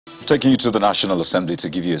taking you to the National Assembly to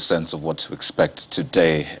give you a sense of what to expect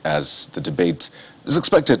today as the debate is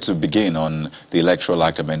expected to begin on the Electoral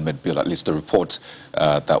Act Amendment Bill, at least the report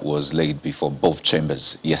that was laid before both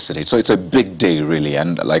chambers yesterday. So it's a big day, really.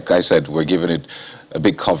 And like I said, we're giving it a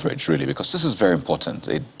big coverage, really, because this is very important.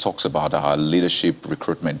 It talks about our leadership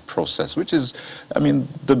recruitment process, which is, I mean,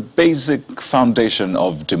 the basic foundation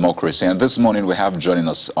of democracy. And this morning we have joining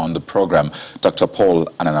us on the program Dr. Paul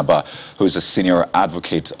Ananaba, who is a senior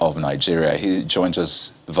advocate of Nigeria. He joins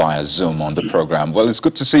us via Zoom on the program. Well, it's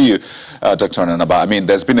good to see you, Dr. Ananaba. I mean,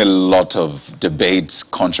 there's been a lot of debate,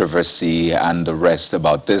 controversy, and the rest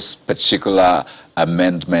about this particular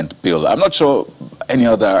amendment bill. I'm not sure any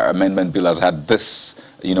other amendment bill has had this,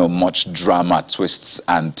 much drama, twists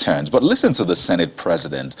and turns. But listen to the Senate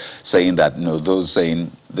president saying that, those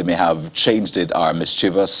saying they may have changed it are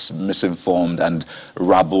mischievous, misinformed, and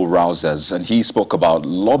rabble-rousers. And he spoke about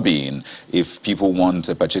lobbying if people want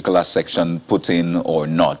a particular section put in or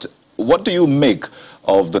not. What do you make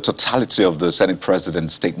of the totality of the Senate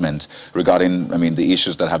president's statement regarding, the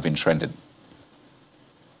issues that have been trending?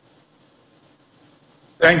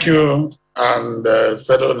 Thank you, and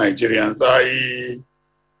fellow Nigerians.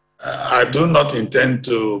 I do not intend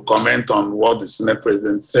to comment on what the Senate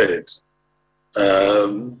President said.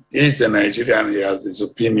 He's a Nigerian, he has his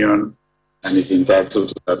opinion, and he's entitled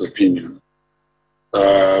to that opinion.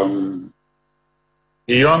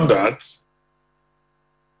 Beyond that,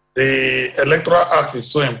 the Electoral Act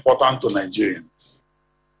is so important to Nigerians.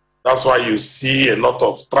 That's why you see a lot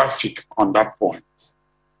of traffic on that point.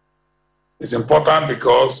 It's important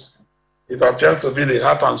because it appears to be the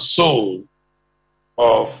heart and soul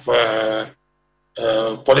of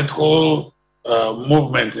political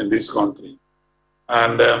movement in this country.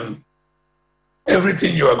 And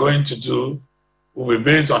everything you are going to do will be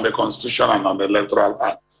based on the Constitution and on the Electoral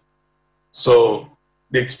Act. So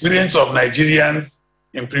the experience of Nigerians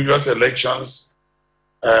in previous elections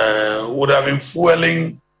would have been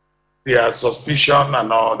fueling their suspicion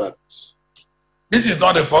and all that. This is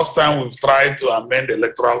not the first time we've tried to amend the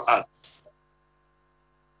Electoral Act.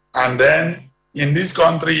 And then in this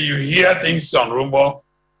country, you hear things on rumor,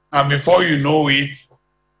 and before you know it,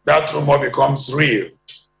 that rumor becomes real.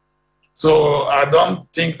 So I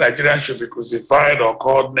don't think Nigerians should be crucified or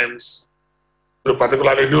called names,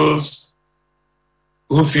 particularly those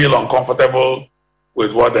who feel uncomfortable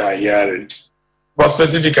with what they are hearing. But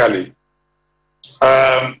specifically,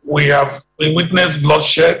 we witnessed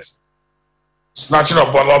bloodshed, snatching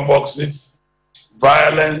of ballot boxes,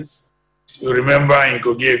 violence. You remember in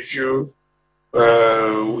Kogi a few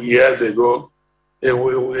years ago, a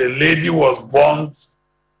lady was burnt,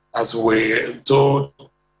 as we were told,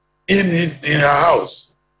 in her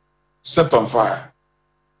house, set on fire.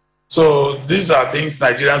 So these are things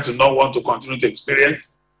Nigerians do not want to continue to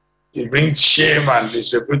experience. It brings shame and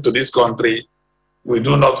disrepute to this country. We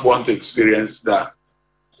do not want to experience that.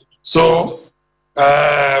 So,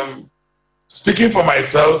 speaking for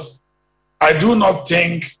myself, I do not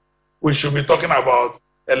think we should be talking about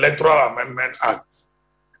Electoral Amendment Act.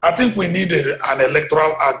 I think we need an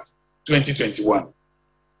Electoral Act 2021.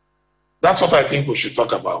 That's what I think we should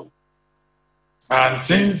talk about. And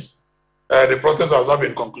since the process has not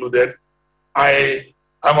been concluded, I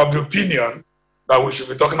am of the opinion that we should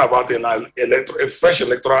be talking about a fresh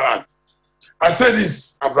Electoral Act. I say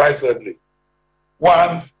this advisedly.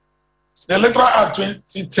 One, the Electoral Act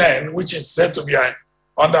 2010, which is said to be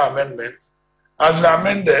under amendment, has been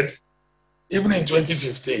amended even in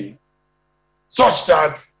 2015, such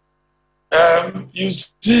that you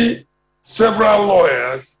see several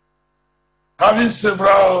lawyers having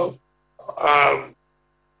several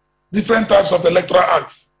different types of Electoral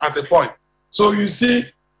Acts at a point. So you see,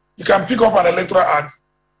 you can pick up an Electoral Act,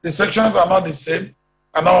 the sections are not the same,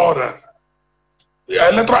 and all that. The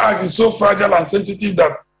Electoral Act is so fragile and sensitive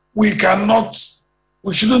that we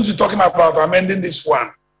shouldn't be talking about amending this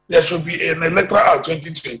one. There should be an Electoral Act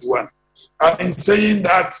 2021. And in saying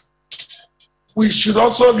that, we should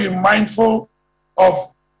also be mindful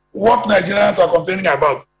of what Nigerians are complaining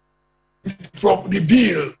about. The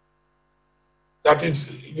bill that is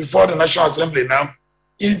before the National Assembly now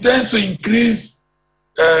intends to increase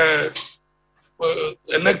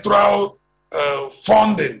electoral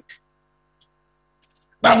funding.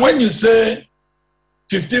 Now, when you say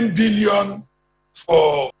 15 billion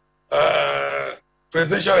for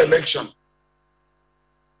presidential election,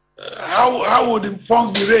 how would the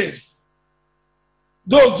funds be raised?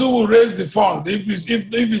 Those who will raise the fund, if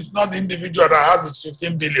it's not the individual that has this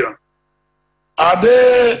 15 billion, are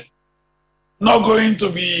they not going to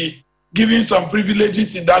be giving some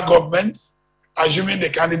privileges in that government, assuming the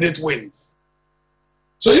candidate wins?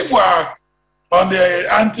 So if we are on the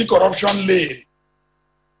anti-corruption lane,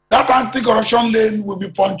 that anti-corruption lane will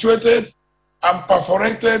be punctuated and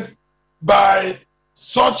perforated by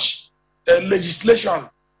such legislation.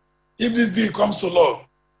 If this bill comes to law,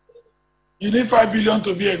 you need 5 billion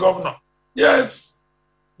to be a governor. Yes,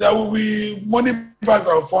 there will be money that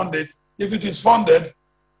will fund it. If it is funded,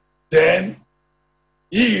 then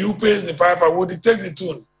he who pays the piper will dictate the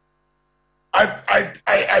tune.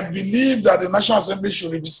 I believe that the National Assembly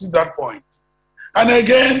should revisit that point. And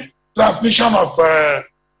again, transmission of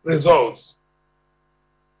results.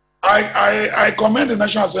 I commend the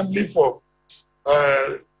National Assembly for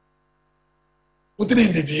putting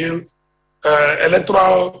in the bill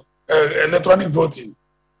electronic voting.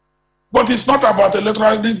 But it's not about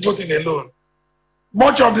electronic voting alone.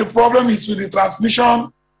 Much of the problem is with the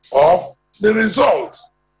transmission of the result.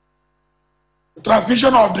 The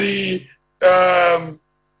transmission of the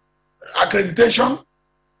accreditation,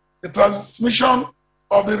 the transmission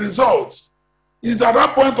of the results. It's at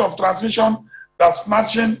that point of transmission that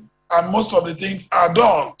snatching and most of the things are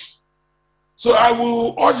done. So I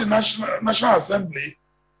will urge the National Assembly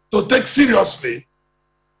to take seriously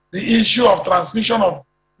the issue of transmission of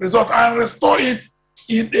results and restore it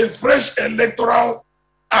in a fresh electoral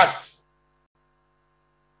act.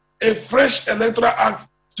 A fresh electoral act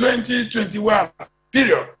 2021,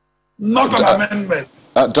 period. Not an amendment.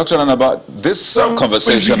 Dr. Ananaba, this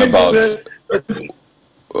conversation about... this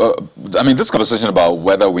conversation about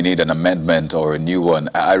whether we need an amendment or a new one,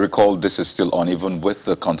 I recall this is still on even with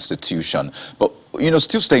the Constitution. But,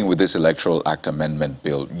 still staying with this Electoral Act amendment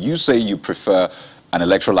bill, you say you prefer an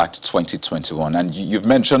Electoral Act 2021, and you've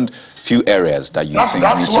mentioned few areas that you think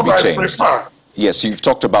need to be changed. Yes, you've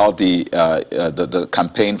talked about the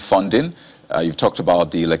campaign funding. You've talked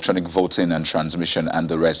about the electronic voting and transmission and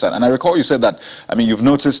the rest. And I recall you said that, you've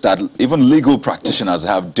noticed that even legal practitioners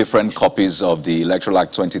have different copies of the Electoral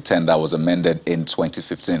Act 2010 that was amended in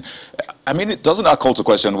 2015. It doesn't call to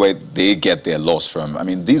question where they get their laws from.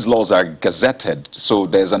 These laws are gazetted, so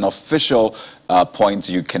there's an official point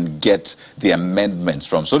you can get the amendments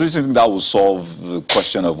from. So do you think that will solve the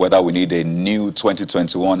question of whether we need a new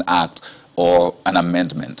 2021 Act or an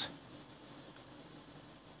amendment?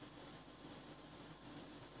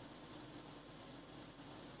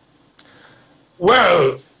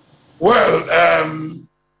 Well, I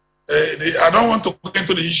don't want to go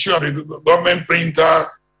into the issue of the government printer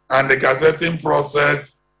and the gazetting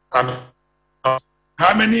process and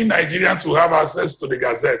how many Nigerians will have access to the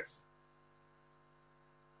Gazette.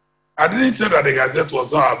 I didn't say that the Gazette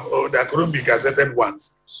was not, or there couldn't be gazetted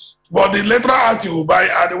ones. But the Electoral Act you will buy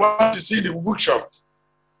are the ones you see in the bookshop.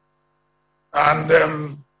 And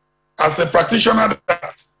as a practitioner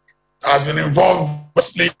that has been involved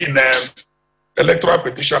mostly in electoral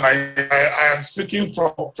petition, I am speaking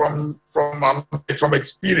from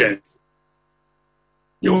experience.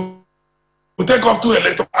 You take up two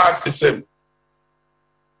electoral acts the same.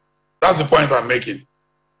 That's the point I'm making.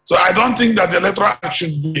 So I don't think that the Electoral Act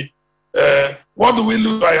should be, what do we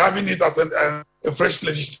lose by having it as a fresh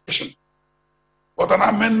legislation? But an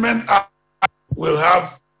amendment act will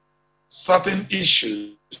have certain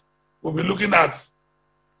issues. We'll be looking at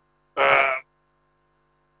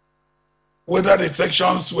whether the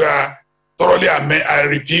sections were thoroughly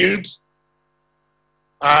repealed,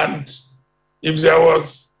 and if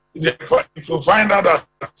we find out that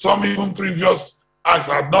some even previous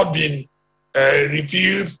acts had not been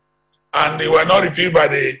repealed and they were not repealed by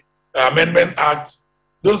the Amendment Act,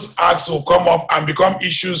 those acts will come up and become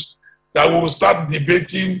issues that we will start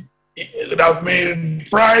debating that may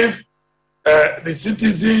deprive the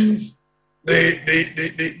citizens,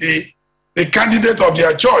 the candidate of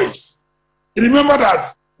their choice. Remember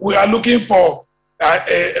that we are looking for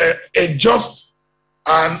a just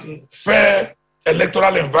and fair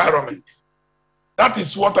electoral environment. That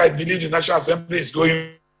is what I believe the National Assembly is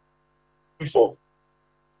going for.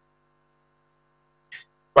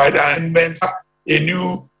 By the amendment, a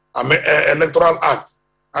new electoral act.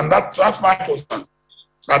 And that's my position.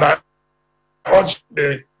 And I urge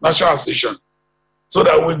the National Assembly so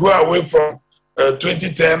that we go away from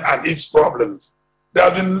 2010 and its problems. There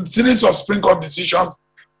have been a series of Supreme Court decisions,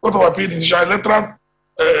 Court of Appeal decisions, electoral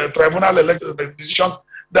tribunal decisions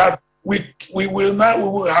that we will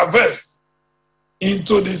harvest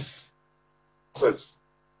into this process.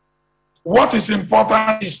 What is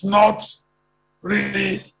important is not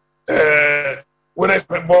really but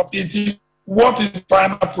it is what is the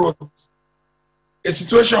final product. A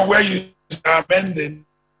situation where you are amending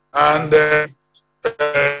and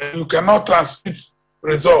you cannot transmit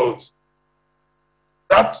results.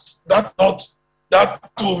 That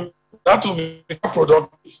that will be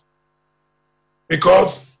productive,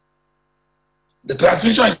 because the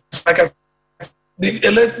transmission is like the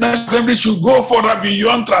Electoral Assembly should go further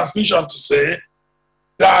beyond transmission to say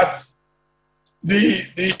that the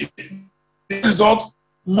result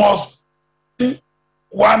must be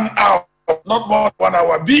 1 hour, not more than 1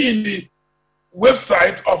 hour, be in the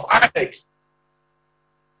website of INEC,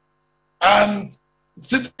 and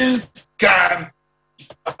citizens can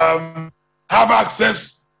have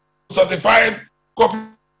access to certified copy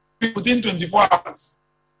within 24 hours.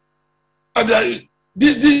 And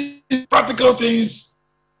these practical things,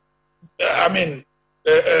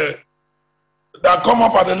 that come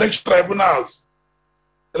up at election tribunals,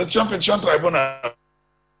 election petition tribunal,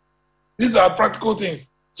 these are practical things.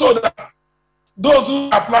 So that those who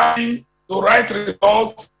are applying to write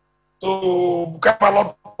results, to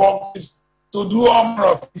ballot boxes, to do all manner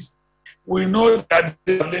of things, we know that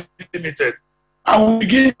they are limited. And we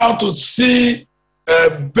begin now to see a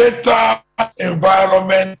better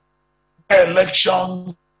environment,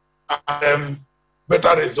 elections, and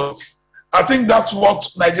better results. I think that's what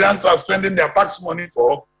Nigerians are spending their tax money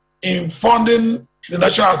for, in funding the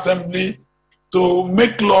National Assembly to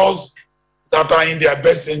make laws that are in their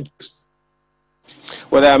best interest.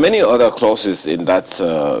 Well, there are many other clauses in that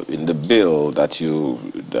in the bill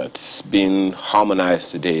that's been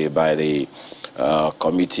harmonized today by the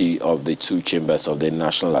committee of the two chambers of the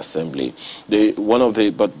National Assembly.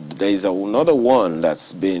 But there is another one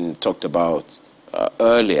that's been talked about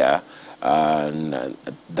earlier, and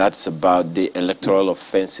that's about the Electoral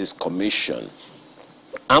Offences Commission.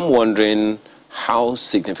 I'm wondering how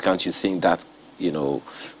significant you think that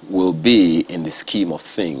will be in the scheme of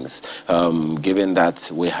things, given that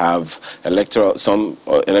we have some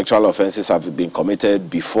electoral offences have been committed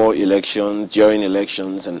before elections, during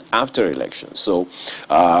elections, and after elections. So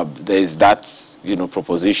there is that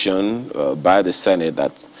proposition by the Senate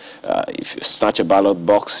that if you snatch a ballot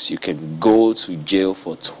box, you can go to jail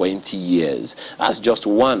for 20 years. That's just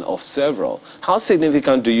one of several. How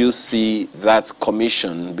significant do you see that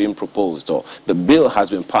commission being proposed, or the bill has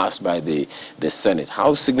been passed by the Senate?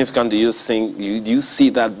 How significant do you think, do you see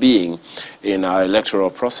that being in our electoral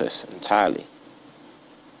process entirely?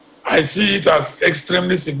 I see it as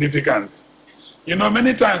extremely significant.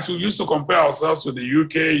 Many times we used to compare ourselves with the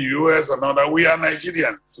UK, US, and other. We are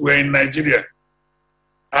Nigerians. We're in Nigeria.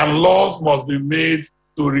 And laws must be made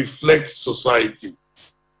to reflect society.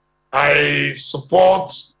 I support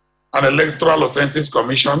an Electoral Offences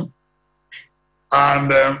Commission, and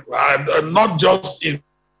not just in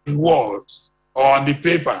words or on the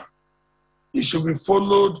paper. It should be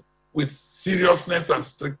followed with seriousness and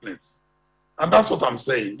strictness. And that's what I'm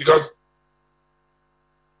saying, because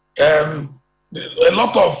a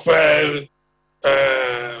lot of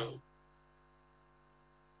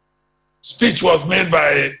speech was made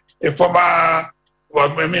by a former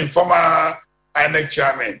INEC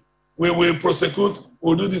chairman. We will prosecute,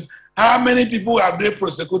 we'll do this. How many people have they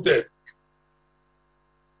prosecuted?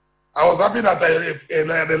 I was happy that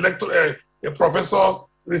a professor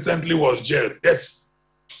recently was jailed. Yes,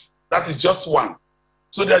 that is just one.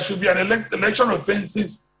 So there should be an election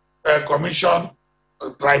offences commission,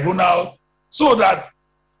 tribunal, so that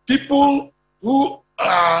people who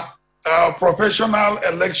are professional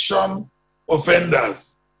election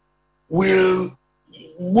offenders will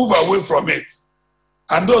move away from it,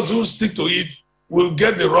 and those who stick to it will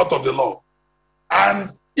get the wrath of the law.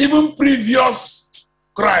 And even previous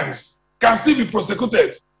crimes can still be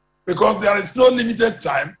prosecuted, because there is no limited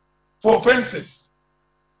time for offenses.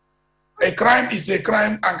 A crime is a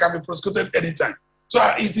crime and can be prosecuted anytime. So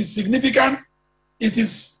it is significant. It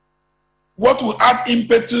is what will add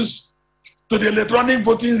impetus to the electronic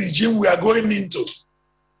voting regime we are going into.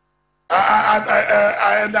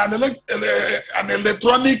 An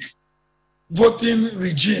electronic voting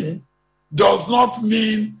regime does not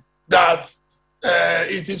mean that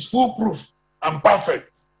it is foolproof and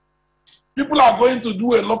perfect. People are going to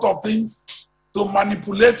do a lot of things to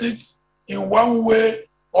manipulate it in one way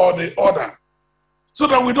or the other, so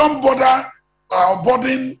that we don't bother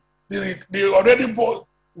burden the already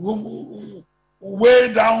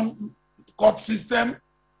way down court system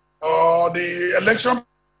or the election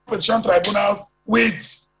petition tribunals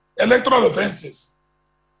with electoral offenses.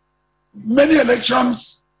 Many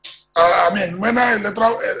elections, many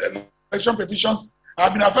election petitions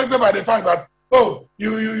have been affected by the fact that, oh,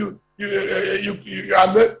 you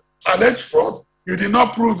allege fraud, you did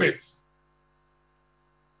not prove it.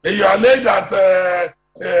 You allege that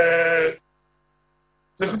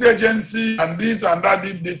security agency and this and that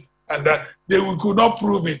did this and that, we could not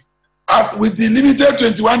prove it. With the limited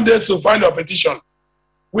 21 days to file your petition,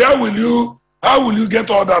 how will you get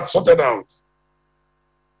all that sorted out?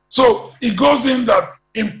 So it goes in that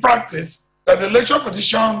in practice that the Election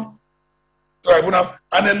Petition Tribunal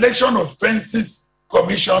and Election Offences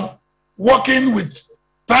Commission working with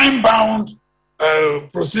time-bound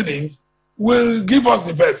proceedings will give us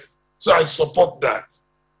the best. So I support that.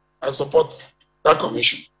 I support that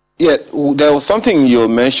commission. Yeah, there was something you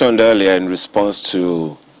mentioned earlier in response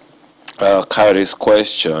to Kyrie's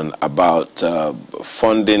question about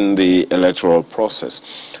funding the electoral process,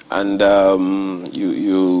 and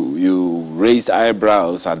you raised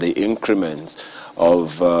eyebrows at the increments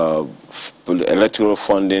of electoral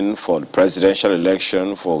funding for the presidential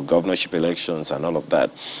election, for governorship elections, and all of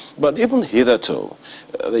that. But even hitherto,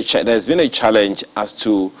 there's been a challenge as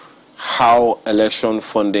to how election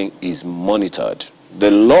funding is monitored. The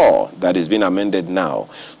law that is being amended now,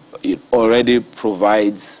 it already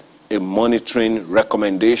provides a monitoring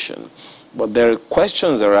recommendation, but there are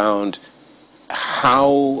questions around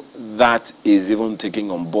how that is even taken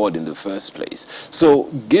on board in the first place. So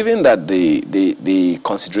given that the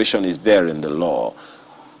consideration is there in the law,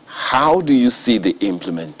 how do you see the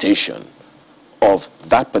implementation of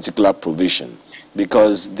that particular provision?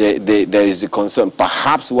 Because there is the concern,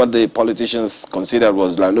 perhaps what the politicians considered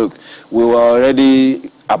was like, look, we were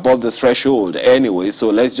already above the threshold anyway, so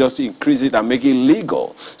let's just increase it and make it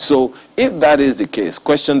legal. So if that is the case,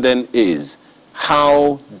 question then is,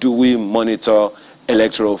 how do we monitor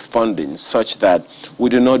electoral funding such that we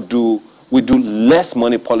do less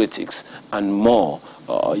money politics and more,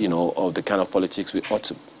 of the kind of politics we ought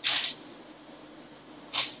to?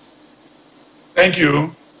 Thank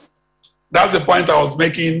you. That's the point I was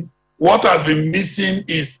making. What has been missing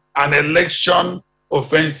is an Election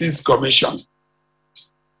Offences Commission.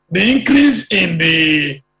 The increase in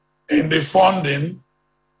the funding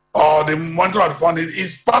or the monitoring of funding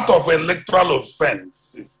is part of electoral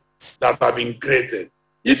offences that have been created.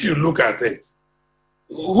 If you look at it,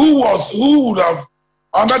 who would have,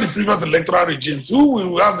 under the previous electoral regimes,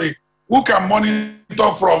 who can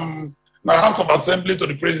monitor from the House of Assembly to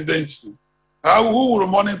the presidency? Who will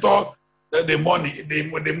monitor the money,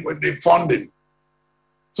 the funding?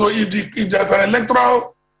 So if there's an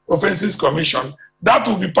Electoral Offences Commission, that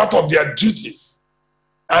will be part of their duties.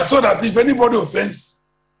 And so that if anybody offends,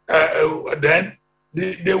 then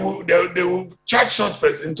they will charge such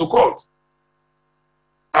person to court.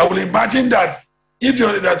 I will imagine that if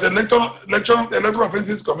there's an Electoral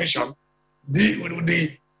Offences Commission,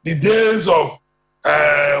 the days of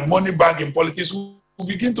money bag in politics will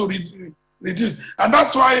begin to reduce. And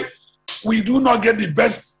that's why we do not get the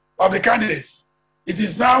best of the candidates. It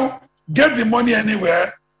is now get the money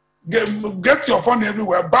anywhere, get your fund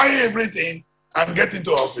everywhere, buy everything, and get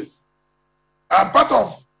into office. And part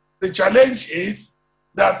of the challenge is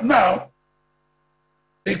that now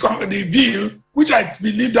the bill, which I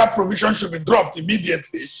believe that provision should be dropped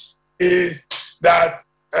immediately, is that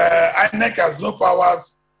INEC has no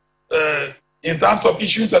powers in terms of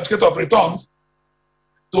issuing certificate of returns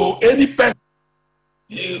to any person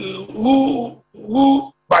who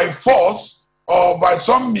by force or by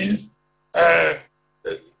some means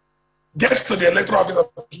gets to the electoral office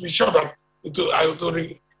to be sure that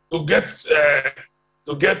to get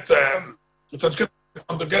certificate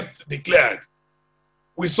to get declared.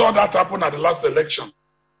 We saw that happen at the last election,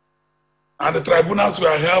 and the tribunals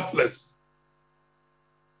were helpless.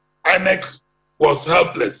 INEC was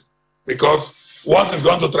helpless because once it's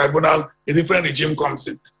gone to tribunal, a different regime comes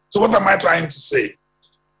in. So what am I trying to say?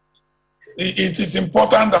 It is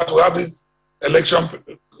important that we have this Electoral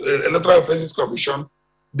Offences Commission.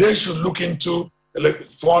 They should look into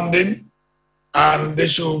funding, and they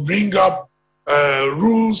should bring up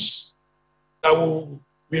rules that will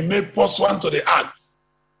be made pursuant to the Act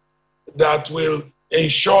that will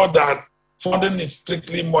ensure that funding is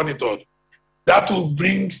strictly monitored. That will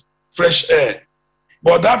bring fresh air.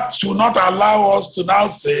 But that should not allow us to now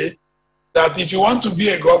say that if you want to be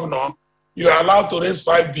a governor, you are allowed to raise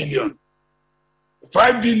 5 billion.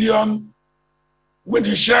 5 billion, when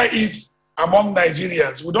you share it among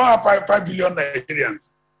Nigerians, we don't have 5 billion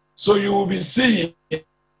Nigerians. So you will be seeing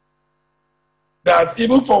that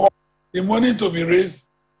even for the money to be raised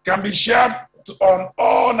can be shared on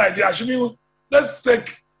all Nigerians. Let's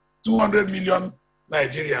take 200 million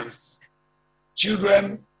Nigerians,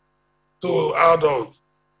 children to adults.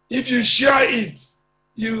 If you share it,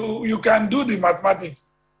 you can do the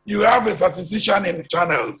mathematics. You have a statistician in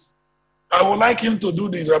channels. I would like him to do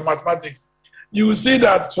the mathematics. You will see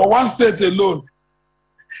that for one state alone,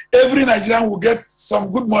 every Nigerian will get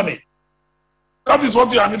some good money. That is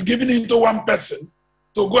what you are giving into one person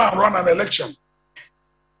to go and run an election.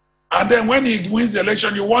 And then when he wins the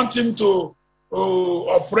election, you want him to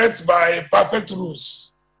operate by perfect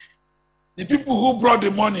rules. The people who brought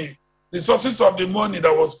the money, the sources of the money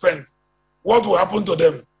that was spent, what will happen to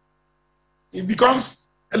them?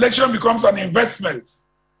 Election becomes an investment,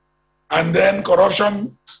 and then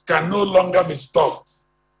corruption can no longer be stopped.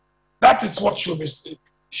 That is what should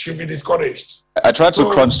be discouraged. I tried to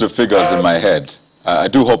crunch the figures in my head. I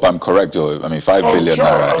do hope I'm correct, though. I mean, 5 billion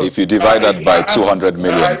naira. If you divide that by 200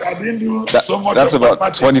 million, I didn't do so much that's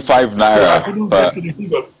about 25 naira.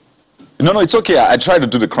 So no, it's okay. I tried to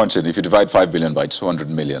do the crunching. If you divide 5 billion by 200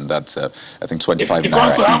 million, that's, I think, 25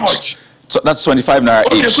 naira each. How much? So that's 25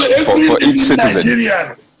 naira each for each citizen.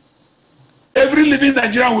 Every living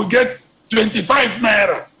Nigerian will get 25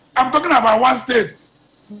 naira. I'm talking about one state.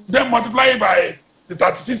 Then multiply it by the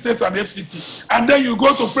 36 states and FCT. And then you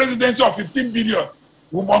go to presidency of 15 billion.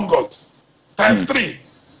 Humongous. Times 3.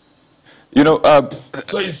 You know,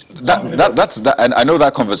 so it's that's and I know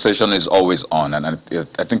that conversation is always on, and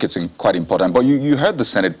I think it's quite important. But you heard the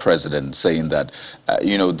Senate president saying that,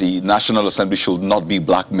 you know, the National Assembly should not be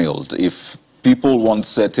blackmailed. If people want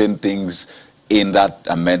certain things in that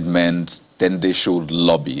amendment, then they should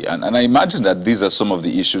lobby. And I imagine that these are some of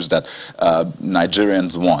the issues that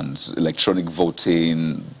Nigerians want: electronic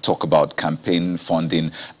voting, talk about campaign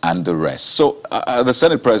funding, and the rest. So the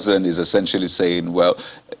Senate president is essentially saying, well,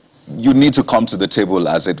 you need to come to the table,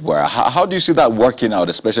 as it were. How do you see that working out,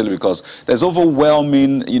 especially because there's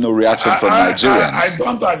overwhelming, you know, reaction from Nigerians? I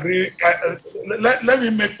don't agree. Let me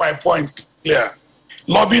make my point clear.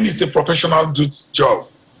 Lobbying is a professional job.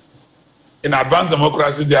 In advanced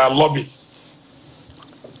democracy, there are lobbyists,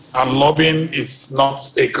 and lobbying is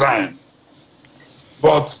not a crime.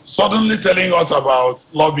 But suddenly telling us about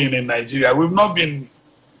lobbying in Nigeria, we've not been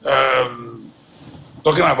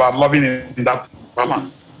talking about lobbying in that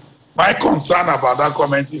balance. My concern about that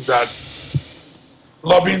comment is that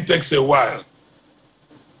lobbying takes a while.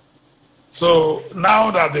 So now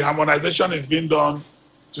that the harmonization is being done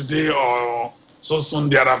today or so soon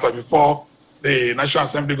thereafter, before the National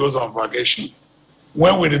Assembly goes on vacation,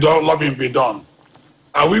 when will the lobbying be done?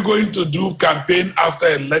 Are we going to do campaign after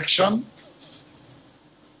election?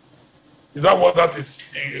 Is that what that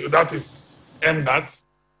is aimed at?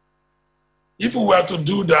 If we were to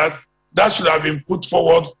do that, that should have been put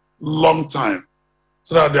forward long time,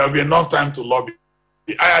 so that there will be enough time to lobby.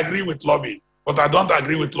 I agree with lobbying, but I don't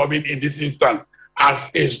agree with lobbying in this instance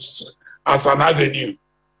as an avenue.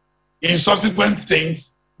 In subsequent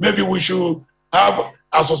things, maybe we should have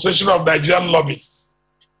Association of Nigerian Lobbyists,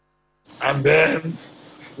 and then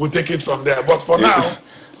we'll take it from there. But for now,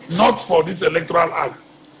 not for this Electoral Act.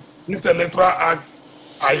 This Electoral Act,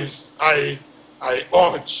 I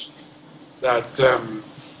urge that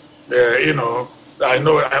you know, I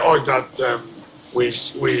urge that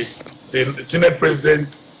the Senate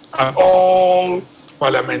President and all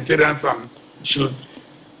parliamentarians should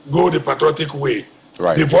go the patriotic way,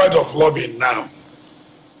 right, devoid of lobbying now.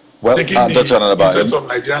 Well, taking the interests of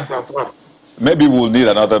Nigerians to account. Maybe we'll need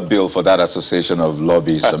another bill for that association of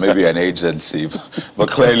lobbies, or maybe an agency.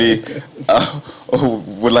 But clearly,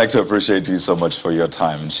 would like to appreciate you so much for your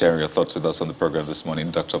time and sharing your thoughts with us on the program this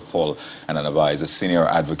morning. Dr. Paul Ananaba is a senior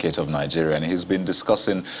advocate of Nigeria, and he's been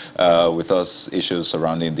discussing with us issues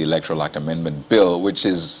surrounding the Electoral Act Amendment Bill, which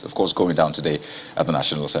is, of course, going down today at the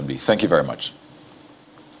National Assembly. Thank you very much.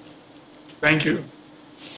 Thank you.